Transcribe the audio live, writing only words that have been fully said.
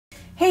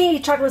Hey,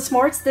 Chocolate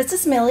S'mores, this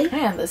is Millie.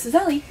 And this is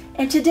Ellie.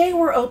 And today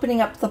we're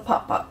opening up the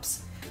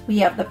pop-ups. We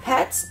have the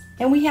pets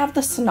and we have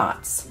the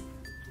Snotz.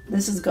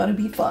 This is going to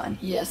be fun.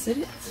 Yes, it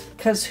is.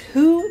 Because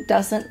who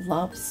doesn't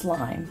love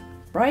slime,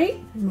 right?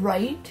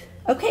 Right.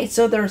 Okay,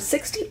 so there are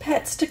 60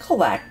 pets to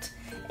collect.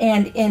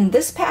 And in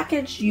this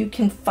package, you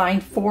can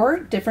find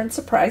 4 different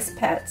surprise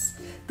pets.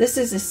 This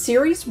is a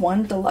Series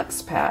 1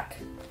 Deluxe pack.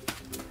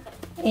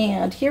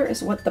 And here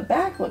is what the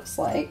bag looks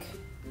like.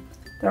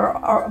 There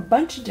are a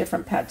bunch of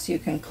different pets you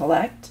can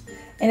collect.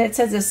 And it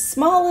says, as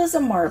small as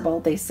a marble,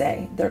 they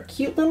say. They're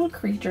cute little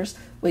creatures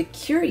with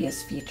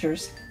curious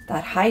features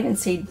that hide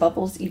inside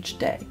bubbles each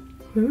day.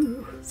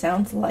 Ooh.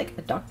 Sounds like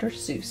a Dr.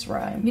 Seuss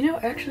rhyme. You know,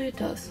 actually it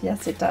does.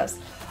 Yes, it does.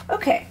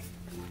 Okay.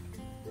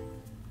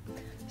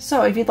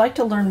 So if you'd like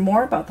to learn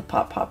more about the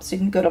Pop Pops, you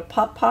can go to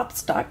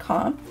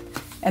poppops.com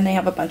and they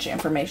have a bunch of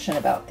information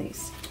about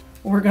these.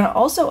 We're going to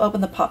also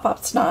open the Pop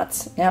Pop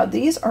Snotz. Now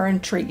these are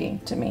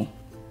intriguing to me.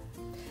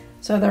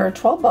 So there are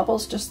 12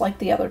 bubbles just like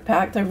the other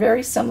pack. They're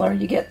very similar.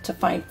 You get to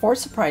find 4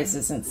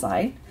 surprises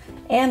inside.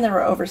 And there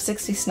are over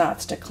 60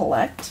 Snotz to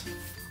collect.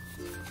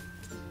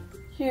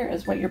 Here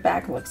is what your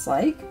bag looks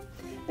like.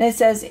 And it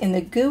says, in the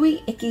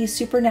gooey, icky,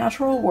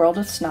 supernatural world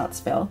of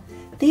Snottsville,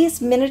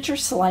 these miniature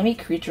slimy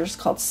creatures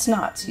called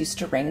Snotz used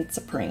to reign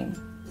supreme.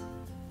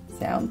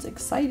 Sounds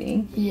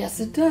exciting. Yes,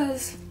 it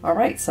does. All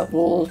right,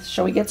 so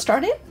shall we get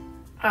started?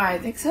 I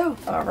think so.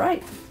 All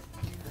right.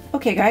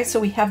 Okay, guys, so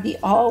we have the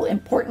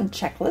all-important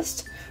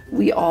checklist.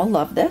 We all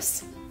love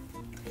this.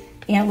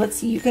 And let's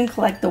see, you can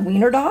collect the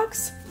wiener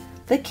dogs,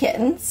 the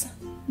kittens,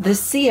 the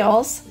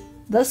seals,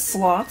 the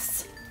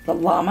sloths, the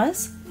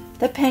llamas,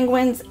 the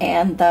penguins,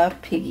 and the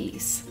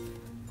piggies.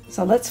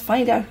 So let's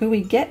find out who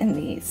we get in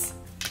these.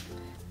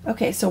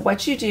 Okay, so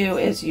what you do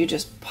is you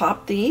just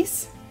pop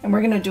these, and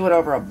we're going to do it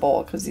over a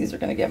bowl because these are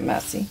going to get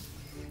messy.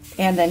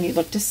 And then you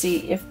look to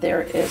see if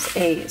there is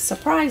a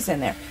surprise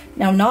in there.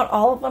 Now, not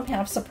all of them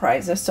have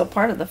surprises, so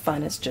part of the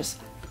fun is just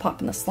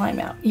popping the slime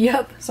out.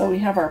 Yep. So we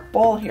have our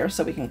bowl here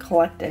so we can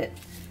collect it.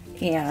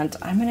 And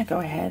I'm going to go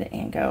ahead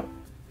and go...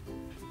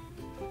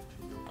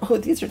 Oh,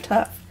 these are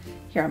tough.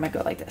 Here, I'm going to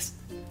go like this.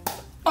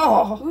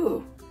 Oh,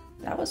 Ooh.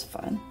 That was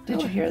fun.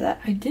 Did you hear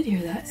that? I did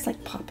hear that. It's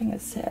like popping a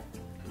zit.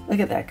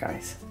 Look at that,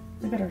 guys.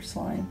 Look at our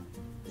slime.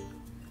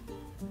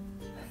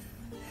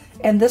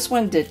 And this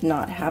one did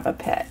not have a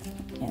pet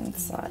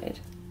inside.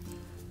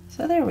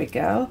 So there we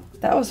go.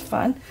 That was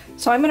fun.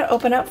 So I'm going to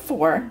open up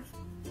 4.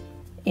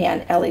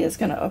 And Ellie is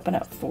going to open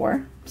up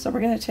 4. So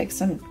we're going to take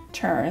some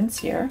turns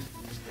here.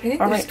 I think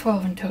there's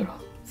 12 in total.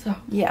 So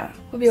yeah,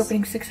 we'll be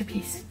opening 6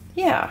 apiece.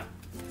 Yeah.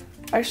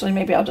 Actually,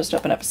 maybe I'll just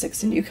open up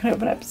 6 and you can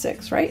open up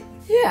 6, right?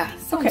 Yeah,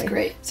 sounds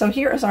great. So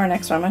here is our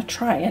next one. I'm going to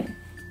try it.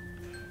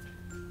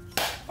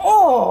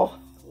 Oh!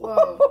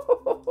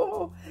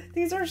 Whoa.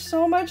 These are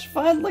so much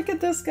fun. Look at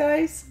this,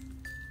 guys.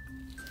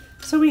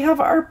 So we have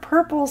our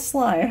purple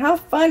slime. How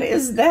fun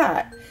is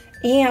that?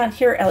 And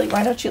here, Ellie,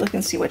 why don't you look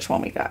and see which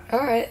one we got? All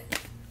right.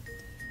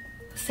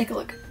 Let's take a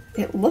look.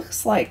 It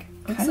looks like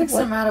Looks like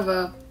some out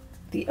of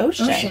the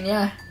ocean. ocean,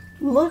 yeah.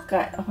 Look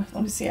at, oh,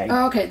 let me see.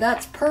 Oh, okay,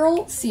 that's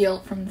Pearl Seal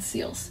from the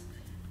Seals.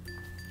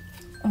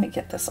 Let me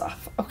get this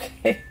off.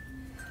 Okay.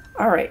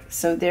 All right.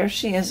 So there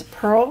she is,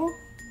 Pearl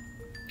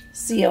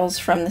Seals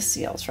from the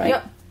Seals, right?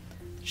 Yep.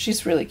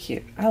 She's really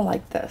cute. I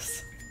like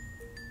this.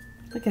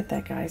 Look at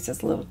that, guys.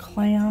 This little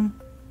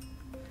clam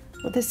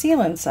with a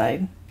seal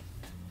inside.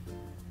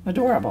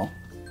 Adorable.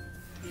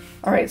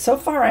 All right. So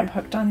far, I'm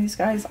hooked on these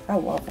guys. I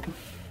love them.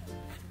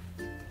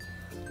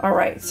 All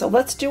right. So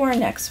let's do our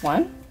next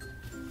one.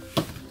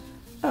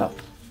 Oh,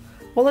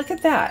 well, look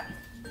at that.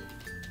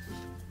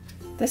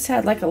 This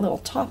had like a little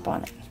top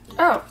on it.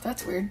 Oh,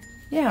 that's weird.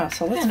 Yeah,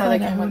 so let's I find didn't know out they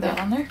who came with that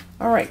on there.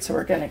 All right, so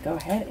we're going to go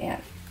ahead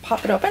and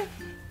pop it open.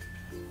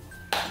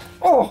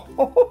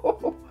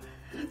 Oh,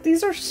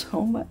 these are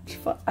so much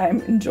fun.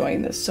 I'm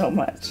enjoying this so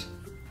much.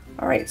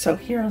 All right, so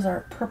here's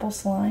our purple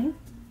slime.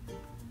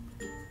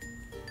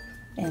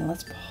 And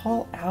let's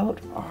pull out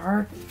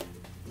our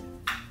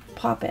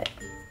Pop-It.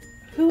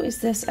 Who is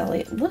this,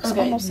 Ellie? It looks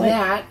almost like...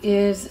 that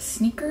is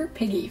Sneaker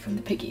Piggy from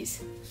the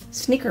Piggies.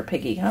 Sneaker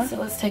Piggy, huh? So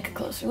let's take a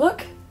closer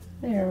look.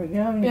 There we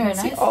go. You Very can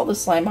see nice. all the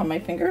slime on my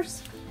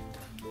fingers.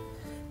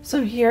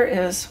 So here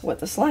is what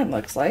the slime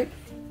looks like.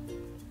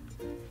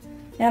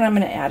 And I'm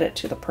going to add it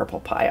to the purple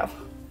pile.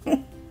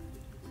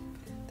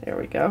 There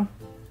we go.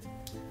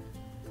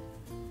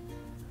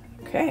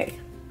 Okay.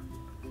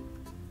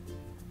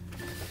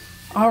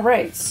 All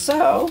right,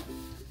 so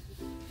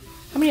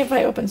how many have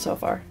I opened so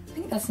far? I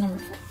think that's number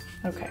 4.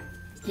 Okay.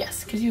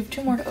 Yes, because you have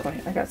 2 more to open.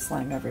 Boy, I got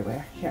slime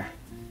everywhere. Here.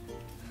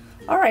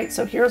 All right,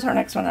 so here's our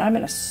next one. I'm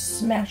going to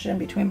smash it in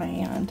between my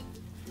hand.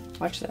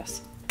 Watch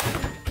this.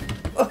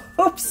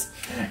 Oops.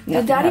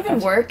 Did that even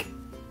work?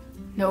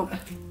 Nope.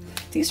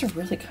 These are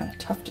really kind of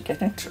tough to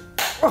get into.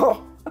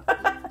 Oh.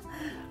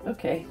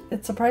 Okay,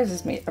 it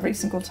surprises me every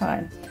single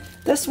time.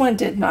 This one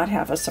did not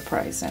have a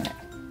surprise in it.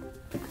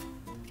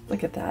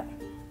 Look at that.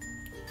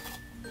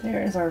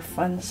 There is our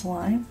fun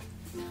slime.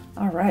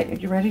 All right, are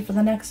you ready for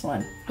the next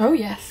one? Oh,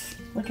 yes.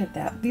 Look at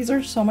that. These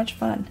are so much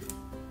fun.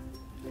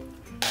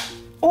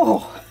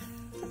 Oh!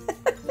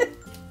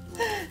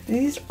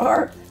 These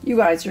are, you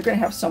guys, you're going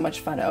to have so much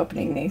fun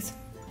opening these.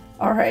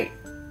 All right.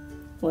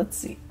 Let's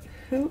see.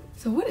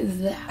 So what is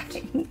that?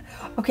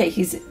 Okay,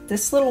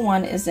 this little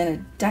one is in a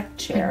deck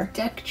chair. A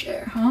deck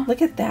chair, huh?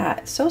 Look at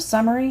that. So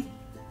summery.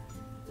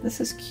 This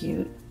is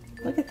cute.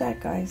 Look at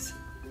that, guys.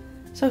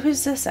 So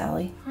who's this,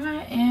 Allie?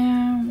 I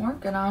am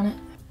working on it.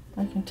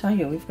 I can tell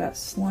you, we've got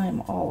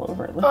slime all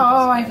over it. Look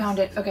oh, at this, I found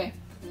it. Okay.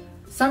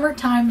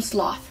 Summertime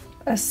sloth.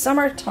 A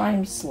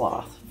summertime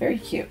sloth. Very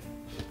cute.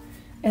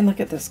 And look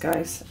at this,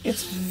 guys.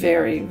 It's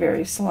very,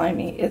 very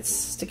slimy. It's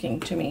sticking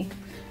to me.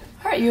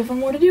 All right, you have one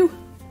more to do.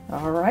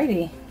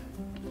 Alrighty.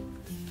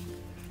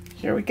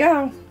 Here we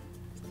go.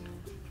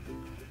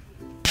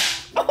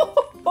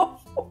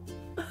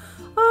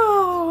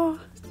 Oh,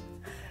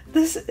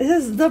 this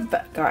is the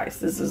best, guys.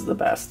 This is the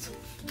best.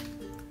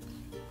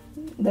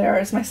 There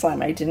is my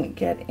slime. I didn't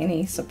get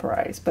any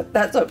surprise, but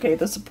that's okay.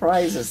 The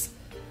surprise is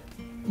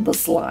the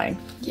slime.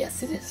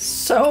 Yes, it is.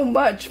 So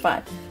much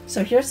fun.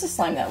 So here's the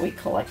slime that we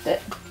collected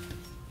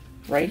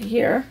right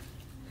here.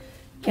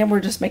 And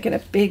we're just making a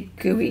big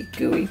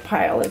gooey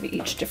pile of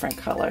each different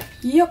color.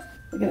 Yep.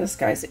 Look at this,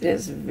 guys. It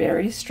is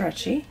very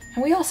stretchy.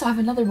 And we also have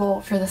another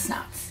bowl for the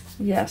Snotz.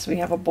 Yes, we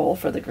have a bowl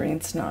for the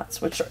green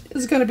Snotz, which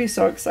is going to be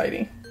so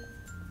exciting.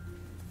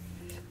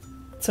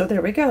 So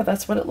there we go.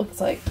 That's what it looks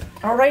like.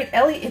 All right,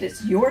 Ellie, it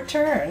is your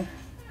turn.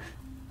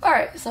 All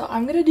right, so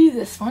I'm going to do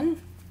this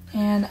one.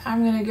 And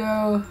I'm going to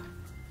go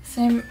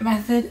same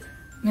method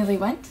Millie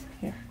went.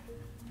 Here.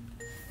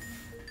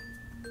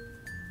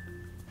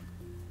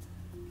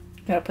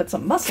 Gotta put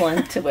some muscle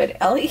into it,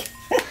 Ellie.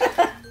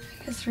 I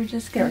guess we're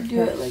just gonna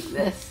do it like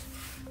this.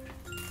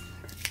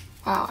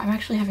 Wow, I'm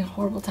actually having a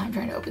horrible time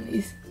trying to open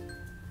these.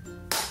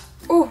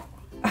 Oh!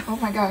 Oh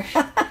my gosh.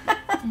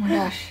 Oh my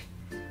gosh.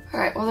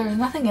 Alright, well there's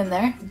nothing in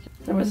there.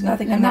 There was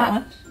nothing in that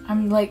one?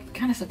 I'm like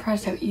kind of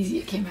surprised how easy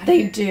it came out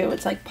They of here. do.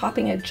 It's like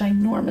popping a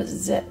ginormous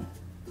zip.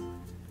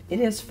 It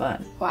is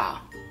fun.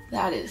 Wow.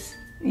 That is.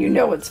 You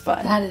know it's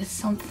fun. That is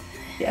something.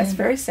 Yeah, it's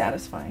very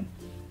satisfying.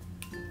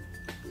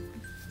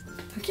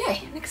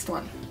 Okay, next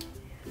one.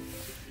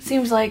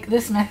 Seems like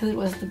this method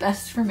was the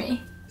best for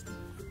me.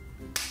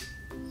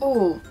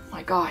 Oh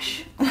my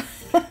gosh.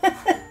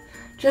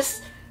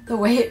 Just the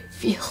way it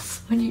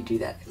feels when you do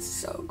that, it's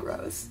so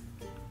gross.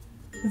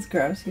 It's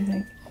gross, you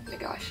think? Oh my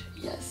gosh,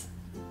 yes.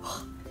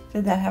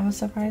 Did that have a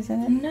surprise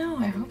in it? No,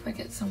 I hope I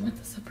get some with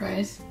the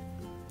surprise.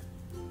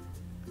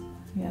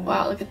 Yeah.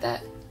 Wow, look at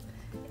that.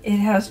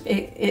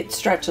 It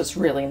stretches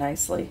really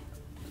nicely.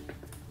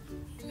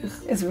 Ugh.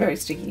 It's very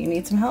sticky. You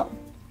need some help?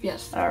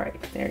 Yes. All right,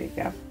 there you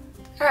go.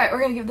 All right, we're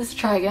gonna give this a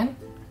try again.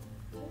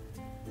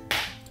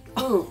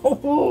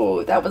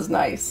 Oh, that was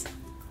nice.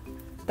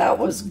 That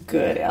was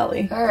good,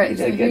 Ellie. All right, you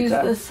so did a good here's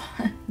job. this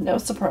one. No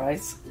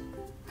surprise.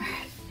 All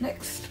right,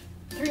 next,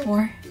 3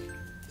 more.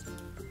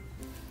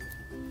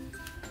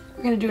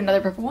 We're gonna do another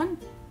purple one.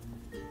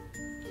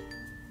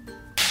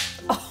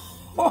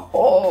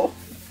 Oh,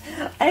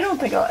 I don't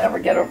think I'll ever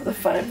get over the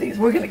fun of these.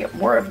 We're gonna get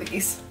more of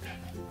these.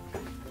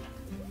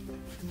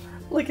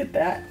 Look at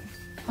that.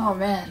 Oh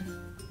man.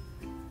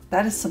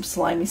 That is some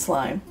slimy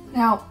slime.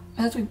 Now,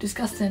 as we've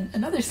discussed in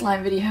another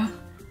slime video,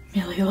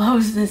 Millie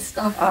loves this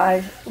stuff.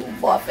 I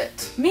love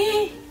it.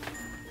 Me?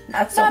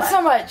 Not so Not much.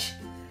 so much.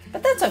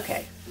 But that's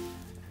okay.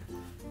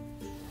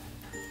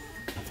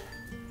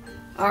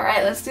 All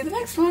right, let's do the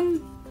next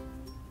one.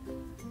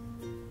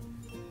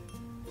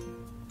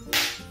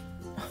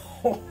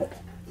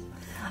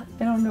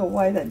 I don't know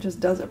why that just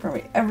does it for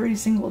me every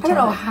single time. I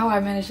don't know how I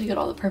managed to get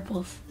all the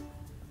purples.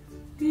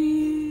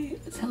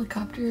 It's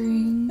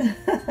helicoptering.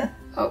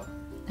 Oh,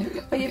 there we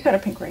go. Oh, you've got a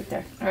pink right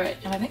there. All right,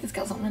 and I think it's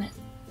got something in it.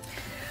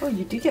 Oh,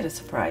 you did get a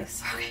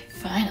surprise. Okay,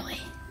 finally.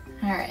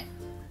 All right.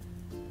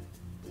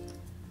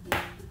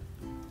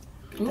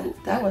 Ooh,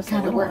 that was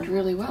kind a of little worked one.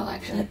 really well,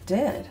 actually. It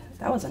did.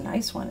 That was a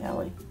nice one,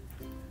 Ellie.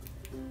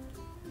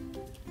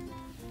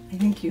 I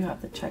think you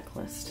have the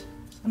checklist.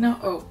 No,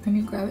 oh, can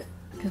you grab it?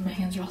 Because my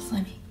hands are all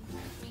slimy.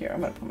 Here,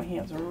 I'm going to put my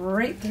hands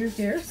right through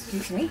here.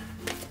 Excuse me.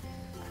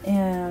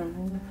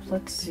 And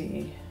let's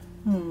see.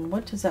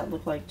 What does that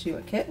look like to you?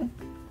 A kitten?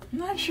 I'm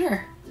not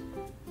sure.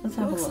 Let's It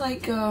have looks a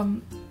look. like,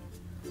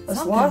 A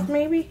sloth,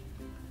 maybe?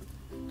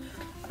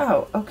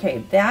 Oh,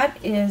 okay. That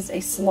is a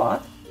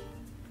sloth.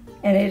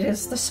 And it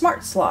is the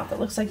smart sloth. It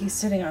looks like he's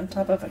sitting on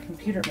top of a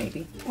computer,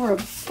 maybe. or a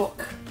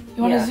book.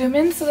 You want to Yeah. zoom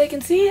in so they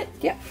can see it?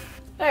 Yep.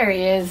 There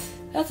he is.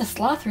 That's a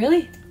sloth,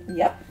 really?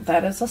 Yep,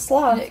 that is a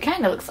sloth. It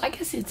kind of looks, I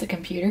guess it's a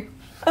computer.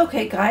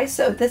 Okay, guys,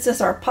 so this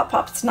is our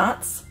poppop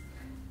Snotz.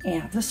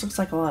 And this looks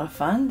like a lot of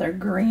fun. They're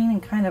green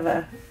and kind of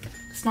a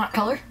Snot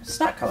color.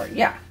 snot color,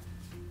 yeah.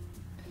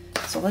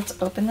 So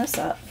let's open this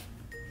up.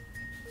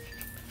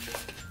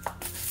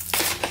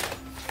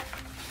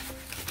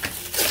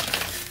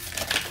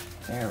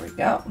 There we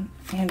go.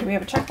 And do we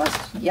have a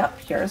checklist? Yep,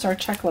 here's our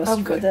checklist Oh,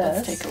 for good.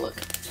 this. Let's take a look.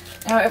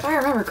 Now, if I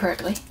remember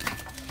correctly,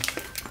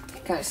 I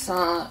think I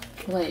saw,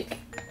 like,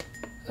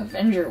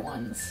 Avenger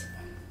ones.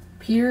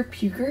 Peter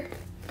Puker?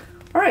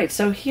 All right,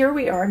 so here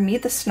we are.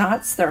 Meet the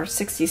Snotz. There are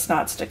 60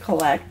 Snotz to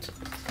collect.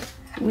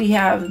 We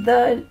have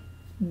the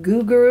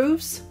Goo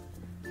Grooves,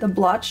 the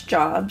Blotch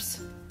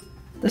Jobs,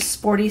 the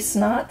Sporty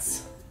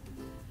Snotz,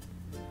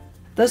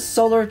 the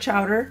Solar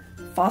Chowder,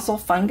 Fossil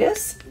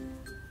Fungus,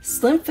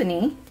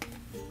 Slimphony,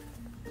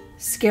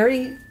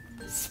 Scary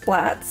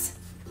Splats,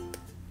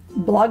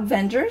 Blog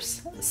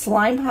Vengers,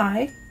 Slime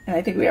High, and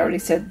I think we already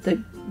said the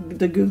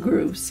Goo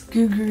Grooves.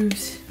 Goo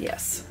Grooves.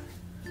 Yes.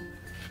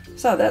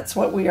 So that's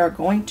what we are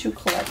going to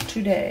collect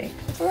today.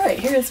 Alright,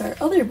 here's our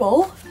other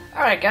bowl.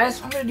 Alright guys,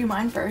 I'm gonna do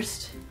mine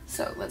first.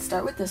 So let's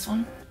start with this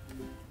one.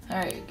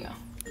 There you go.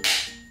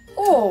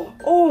 Oh!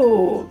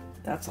 Oh,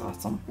 that's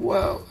awesome.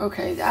 Whoa,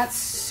 okay, that's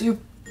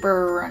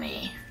super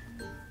runny.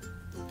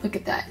 Look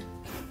at that.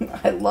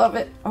 I love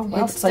it. Oh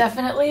wow, It's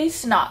definitely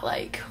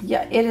snot-like.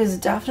 Yeah, it is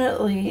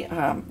definitely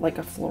like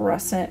a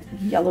fluorescent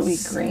yellowy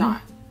green.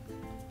 Snot.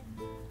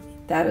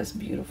 That is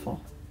beautiful.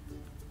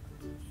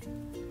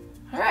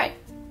 Alright.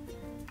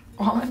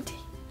 All empty.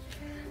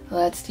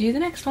 Let's do the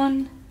next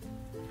one.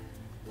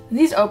 And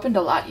these opened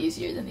a lot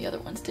easier than the other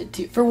ones did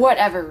too, for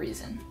whatever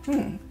reason.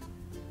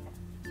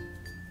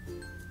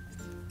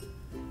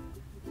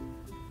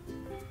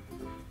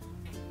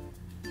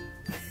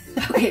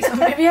 Okay, so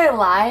maybe I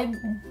lied.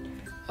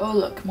 Oh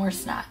look, more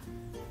snot.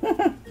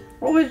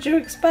 What would you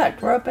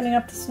expect? We're opening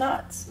up the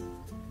Snotz.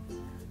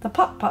 The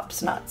pop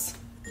Snotz.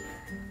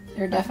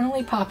 They're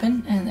definitely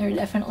popping and they're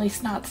definitely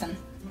snotzing.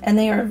 And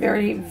they are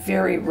very,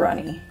 very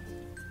runny.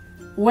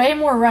 Way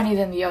more runny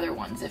than the other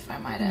ones, if I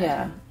might add.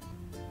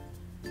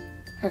 Yeah.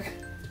 Okay.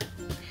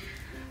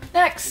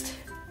 Next.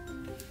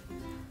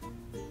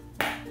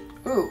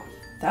 Ooh.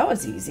 That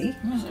was easy.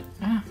 What is it?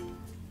 Ah.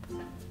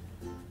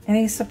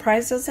 Any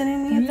surprises in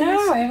any of these?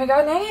 No, I haven't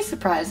gotten any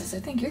surprises. I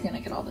think you're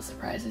gonna get all the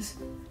surprises.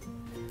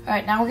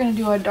 Alright, now we're gonna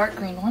do a dark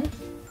green one.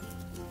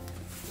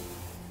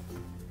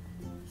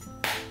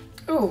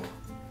 Ooh.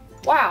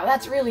 Wow,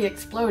 that's really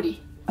explodey.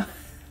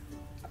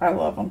 I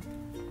love them.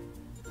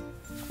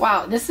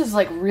 Wow, this is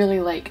like really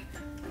like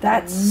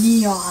That's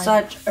neon.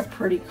 such a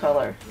pretty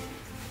color.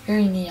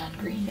 Very neon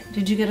green.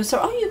 Did you get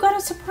a Oh, you got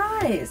a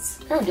surprise.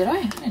 Oh, did I?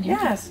 I didn't hear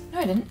Yes. it. No,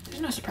 I didn't.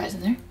 There's no surprise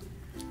in there.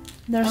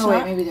 There's Oh,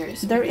 wait, maybe there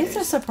is. There Maybe is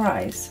a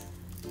surprise.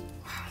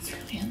 Wow, it's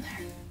really in there.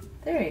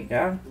 There you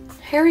go.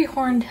 Hairy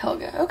horned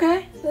Helga.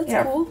 Okay, that's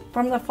Yeah, cool.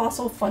 from the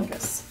Fossil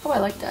Fungus. Oh, I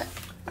like that.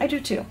 I do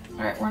too.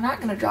 Alright, we're not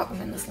gonna drop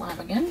them in the slime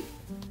again.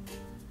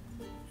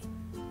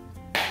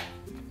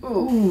 Ooh.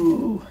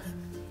 Ooh.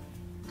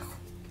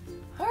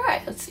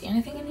 Alright, let's see.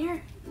 Anything in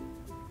here?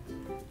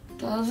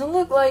 Doesn't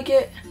look like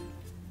it.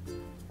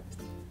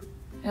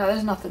 Yeah,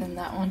 there's nothing in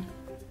that one.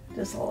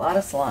 Just a lot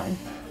of slime.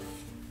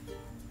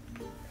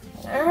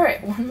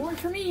 Alright, one more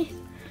for me.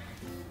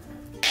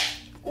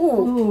 Ooh.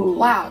 Ooh.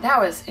 Wow, that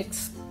was...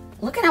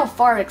 Look at how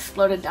far it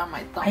exploded down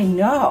my thumb. I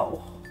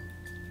know.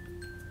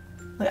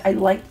 I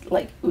like,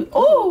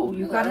 oh,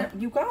 you got it.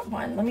 You got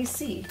one. Let me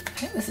see. I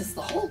think this is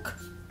the Hulk.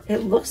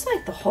 It looks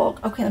like the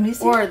Hulk. Okay, let me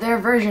see. Or their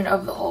version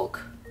of the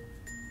Hulk.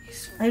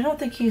 I don't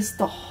think he's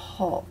the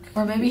Hulk.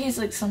 Or maybe he's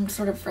like some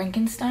sort of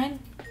Frankenstein.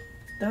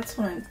 That's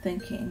what I'm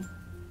thinking.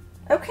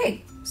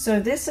 Okay, so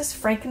this is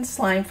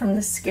Frankenstein from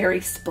the Scary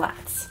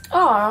Splats.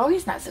 Oh,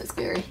 he's not so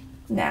scary.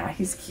 Nah,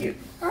 he's cute.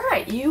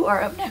 Alright, you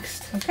are up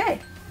next. Okay.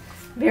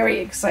 Very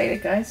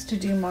excited, guys, to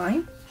do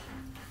mine.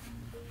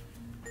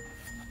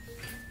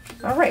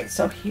 Alright,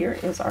 so here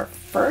is our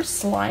first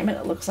slime, and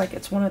it looks like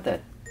it's one of the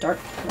dark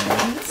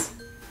greens.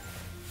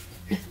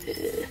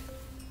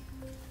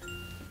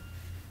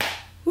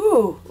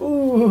 Ooh,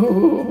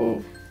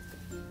 ooh.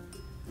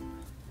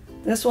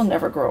 This will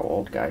never grow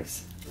old,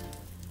 guys.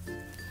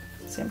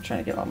 See, I'm trying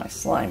to get all my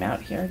slime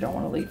out here. I don't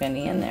want to leave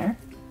any in there.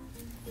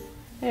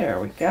 There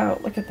we go.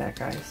 Look at that,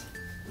 guys.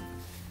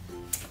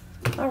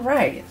 All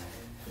right.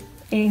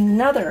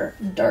 Another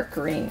dark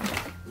green.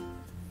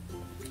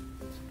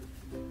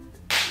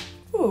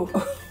 Ooh.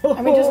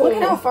 I mean, just look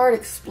at how far it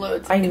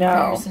explodes. I In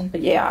know. comparison.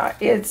 Yeah,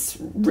 it's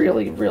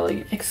really,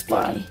 really Explodey.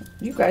 fun.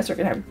 You guys are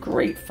going to have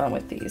great fun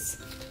with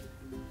these.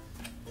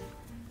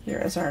 Here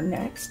is our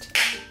next.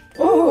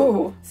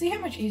 Ooh. See how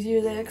much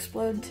easier they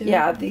explode too?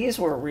 Yeah, these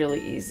were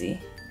really easy.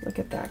 Look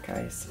at that,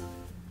 guys.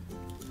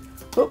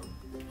 Oh.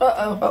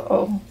 Uh-oh.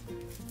 Uh-oh.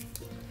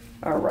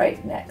 All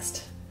right,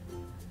 next.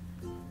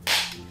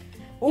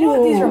 You know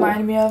what these Ooh.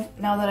 remind me of,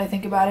 now that I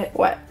think about it?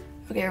 What?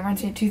 Okay, it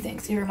reminds me of two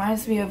things. It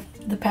reminds me of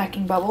the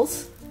packing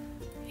bubbles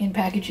in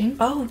packaging.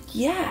 Oh,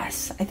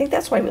 yes. I think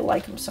that's why we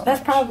like them so That's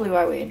much. probably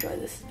why we enjoy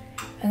this.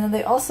 And then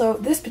they also,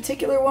 this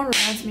particular one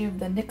reminds me of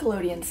the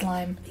Nickelodeon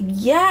slime.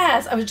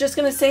 Yes, I was just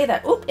going to say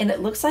that. Oop, and it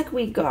looks like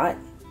we got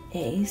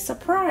a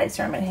surprise.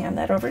 Here, I'm going to hand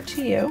that over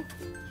to you.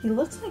 He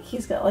looks like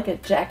he's got like a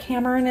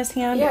jackhammer in his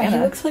hand. Yeah, and he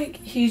a- looks like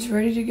he's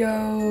ready to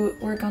go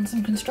work on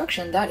some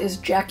construction. That is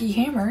Jackie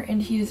Hammer,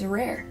 and he is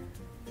rare.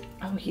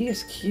 Oh, he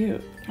is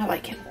cute. I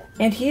like him.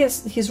 And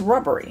he's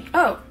rubbery.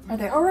 Oh, are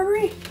they all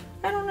rubbery?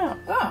 I don't know.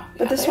 Oh,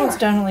 But yeah, this they one's are.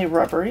 definitely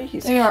rubbery.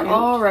 He's They cute. are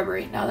all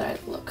rubbery, now that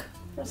I look.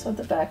 That's what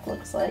the back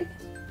looks like.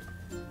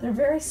 They're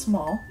very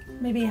small,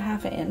 maybe a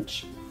half an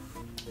inch.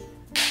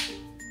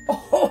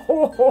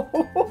 Oh,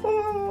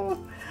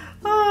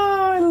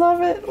 I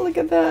love it. Look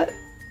at that.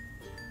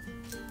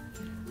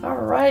 All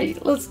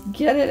right, let's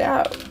get it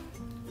out.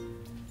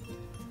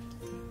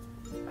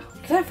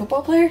 Is that a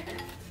football player?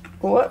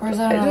 What? Or is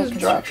that I another just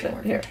dropped it.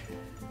 construction Here.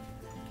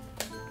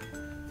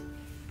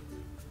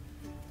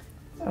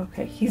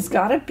 Okay, he's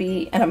got a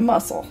bee and a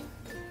mussel.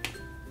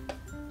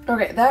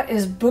 Okay, that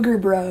is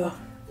Booger Bro.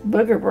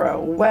 Booger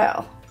Bro.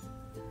 Well,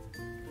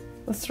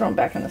 let's throw him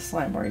back in the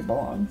slime where he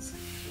belongs.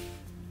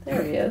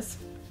 There he is.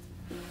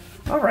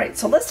 All right,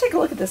 so let's take a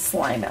look at this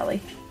slime,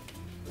 Ellie.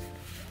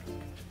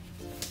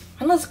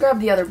 And let's grab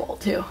the other bowl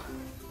too.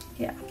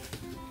 Yeah.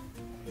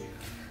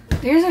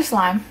 Here's our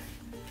slime.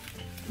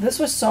 This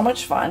was so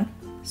much fun.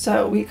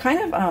 So we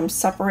kind of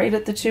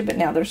separated the two, but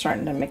now they're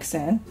starting to mix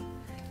in.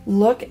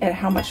 Look at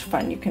how much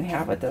fun you can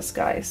have with this,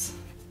 guys.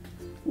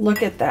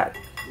 Look at that.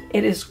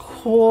 It is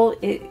cool.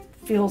 It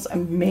feels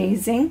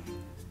amazing.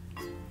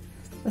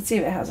 Let's see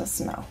if it has a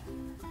smell.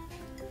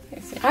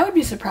 Okay, see. I would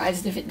be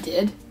surprised if it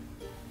did.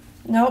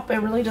 Nope, it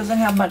really doesn't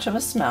have much of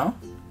a smell.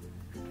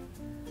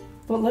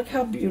 But look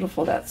how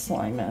beautiful that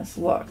slime is.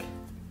 Look.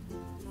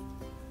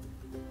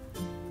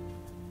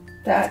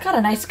 It's got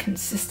a nice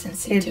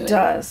consistency to it. It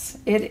does.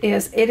 It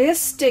is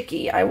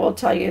sticky, I will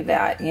tell you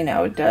that. You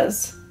know, it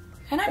does.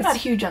 And I'm not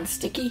huge on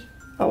sticky.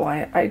 Oh,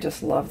 I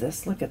just love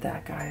this. Look at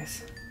that,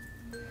 guys.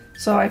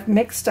 So I've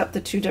mixed up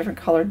the two different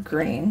colored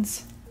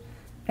greens.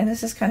 And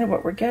this is kind of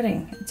what we're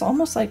getting. It's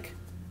almost like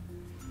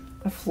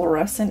a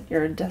fluorescent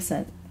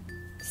iridescent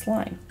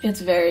slime.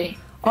 It's very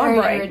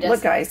Ombre. iridescent.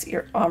 Look, guys,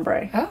 your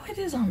ombre. Oh, it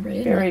is ombre.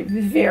 Isn't Very, it?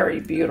 very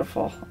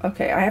beautiful.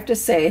 Okay, I have to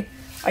say,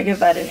 I give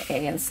that an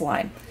A in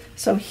slime.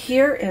 So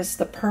here is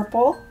the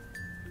purple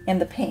and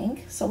the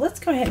pink. So let's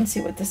go ahead and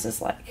see what this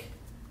is like.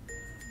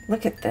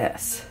 Look at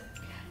this.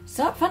 It's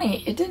not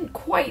funny. It didn't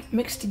quite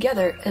mix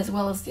together as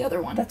well as the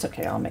other one. That's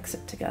okay, I'll mix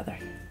it together.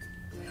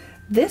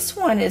 This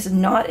one is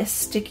not as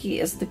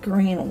sticky as the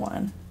green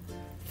one.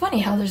 Funny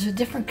how there's a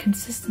different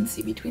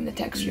consistency between the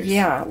textures.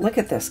 Yeah, look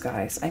at this,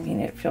 guys. I mean,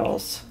 it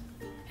feels...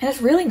 And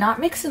it's really not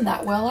mixing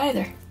that well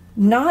either.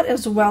 Not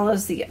as well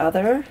as the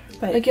other,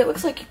 but... Like, it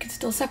looks like you could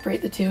still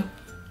separate the two.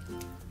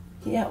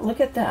 Yeah, look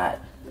at that.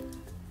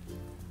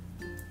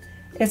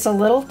 It's a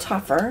little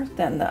tougher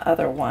than the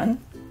other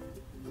one.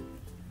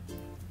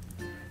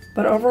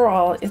 But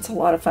overall, it's a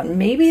lot of fun.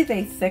 Maybe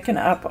they thicken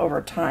up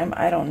over time.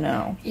 I don't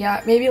know.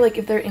 Yeah, maybe like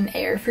if they're in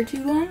air for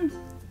too long.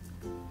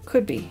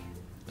 Could be.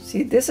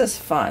 See, this is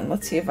fun.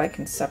 Let's see if I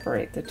can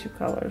separate the two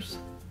colors.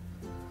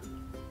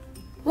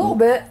 A little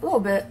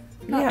bit.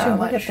 Not too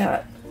much. Look at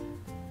that.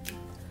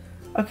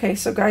 Okay,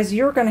 so guys,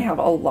 you're going to have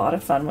a lot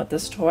of fun with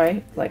this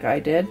toy, like I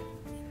did.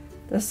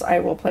 This I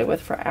will play with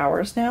for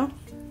hours now.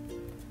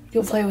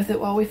 You'll play with it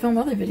while we film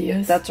other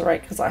videos. That's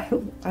right, because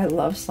I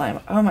love slime.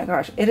 Oh my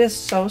gosh, it is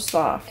so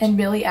soft. And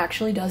Millie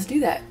actually does do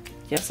that.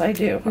 Yes, I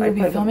do. We will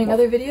be filming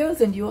other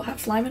videos, and you will have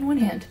slime in one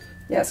hand.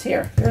 Yes,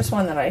 here's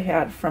one that I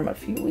had from a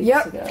few weeks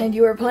ago. Yep, and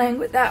you are playing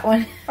with that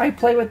one. I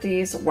play with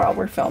these while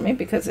we're filming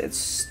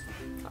because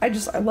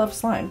I love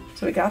slime.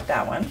 So we got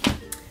that one.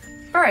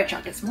 Alright,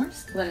 Chocolate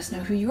S'mores, let us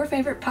know who your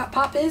favorite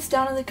pop is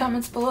down in the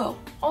comments below.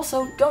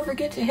 Also, don't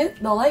forget to hit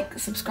the like,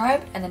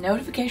 subscribe, and the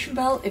notification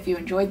bell if you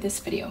enjoyed this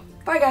video.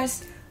 Bye,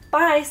 guys!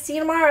 Bye! See you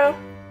tomorrow!